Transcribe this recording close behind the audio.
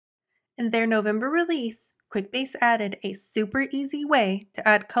In their November release, Quickbase added a super easy way to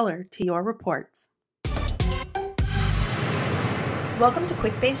add color to your reports. Welcome to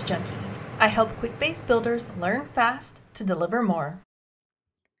Quickbase Junkie. I help Quickbase builders learn fast to deliver more.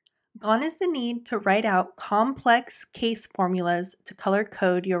 Gone is the need to write out complex case formulas to color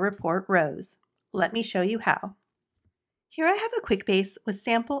code your report rows. Let me show you how. Here I have a Quickbase with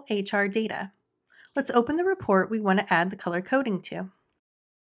sample HR data. Let's open the report we want to add the color coding to.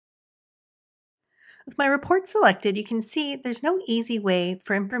 With my report selected, you can see there's no easy way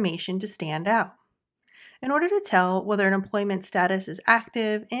for information to stand out. In order to tell whether an employment status is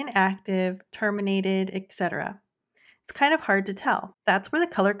active, inactive, terminated, etc., it's kind of hard to tell. That's where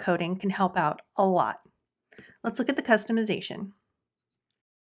the color coding can help out a lot. Let's look at the customization.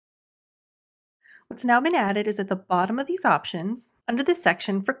 What's now been added is at the bottom of these options under the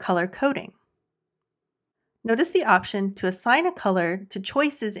section for color coding. Notice the option to assign a color to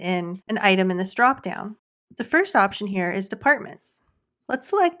choices in an item in this dropdown. The first option here is departments. Let's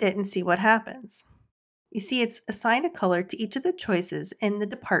select it and see what happens. You see it's assigned a color to each of the choices in the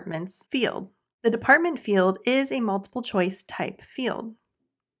departments field. The department field is a multiple choice type field.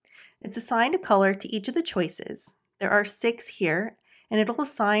 It's assigned a color to each of the choices. There are 6 here, and it'll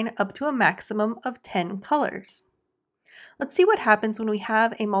assign up to a maximum of 10 colors. Let's see what happens when we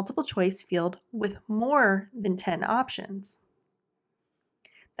have a multiple choice field with more than 10 options.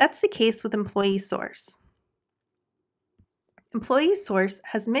 That's the case with employee source. Employee source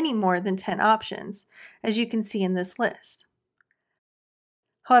has many more than 10 options, as you can see in this list.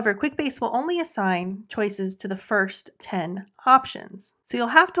 However, Quickbase will only assign choices to the first 10 options, so you'll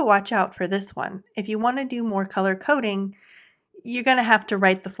have to watch out for this one. If you want to do more color coding, you're going to have to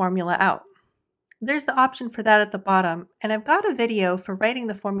write the formula out. There's the option for that at the bottom, and I've got a video for writing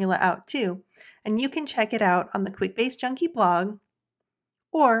the formula out too, and you can check it out on the Quickbase Junkie blog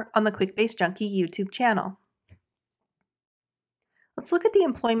or on the Quickbase Junkie YouTube channel. Let's look at the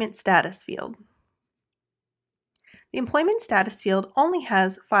employment status field. The employment status field only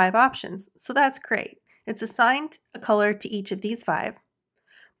has 5 options, so that's great. It's assigned a color to each of these 5,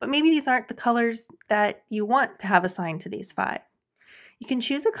 but maybe these aren't the colors that you want to have assigned to these 5. You can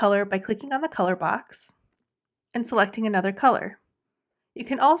choose a color by clicking on the color box and selecting another color. You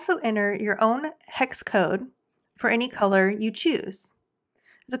can also enter your own hex code for any color you choose.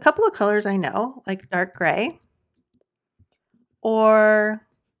 There's a couple of colors I know, like dark gray or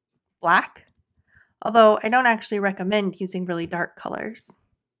black, although I don't actually recommend using really dark colors.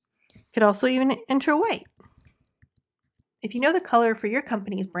 You could also even enter white. If you know the color for your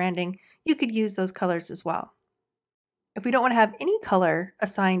company's branding, you could use those colors as well. If we don't want to have any color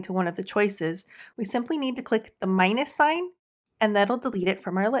assigned to one of the choices, we simply need to click the minus sign, and that'll delete it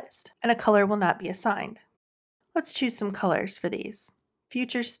from our list, and a color will not be assigned. Let's choose some colors for these.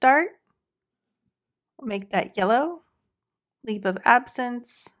 Future start, we'll make that yellow. Leave of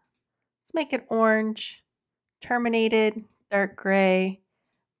absence, let's make it orange. Terminated, dark gray.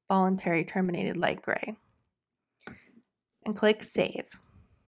 Voluntary terminated, light gray. And click Save.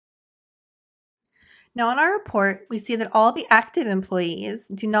 Now on our report, we see that all the active employees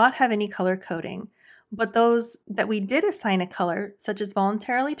do not have any color coding, but those that we did assign a color, such as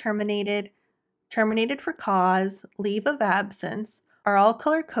voluntarily terminated, terminated for cause, leave of absence, are all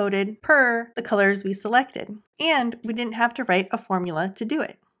color coded per the colors we selected, and we didn't have to write a formula to do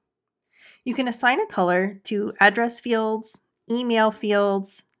it. You can assign a color to address fields, email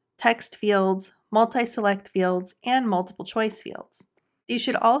fields, text fields, multi-select fields, and multiple choice fields. These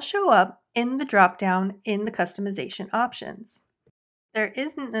should all show up in the dropdown in the customization options. There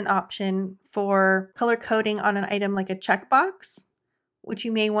isn't an option for color coding on an item like a checkbox, which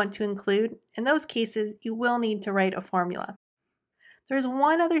you may want to include. In those cases, you will need to write a formula. There's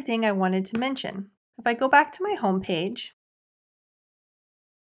one other thing I wanted to mention. If I go back to my home page,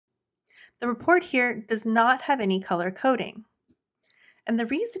 the report here does not have any color coding. And the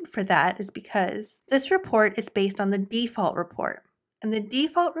reason for that is because this report is based on the default report, and the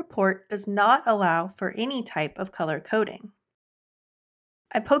default report does not allow for any type of color coding.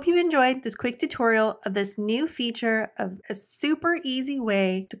 I hope you enjoyed this quick tutorial of this new feature of a super easy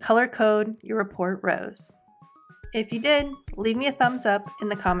way to color code your report rows. If you did, leave me a thumbs up in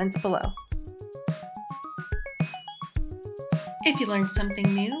the comments below. If you learned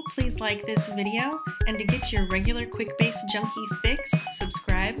something new, please like this video, and to get your regular Quickbase Junkie fix,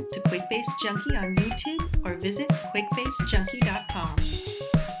 subscribe to Quickbase Junkie on YouTube or visit quickbasejunkie.com.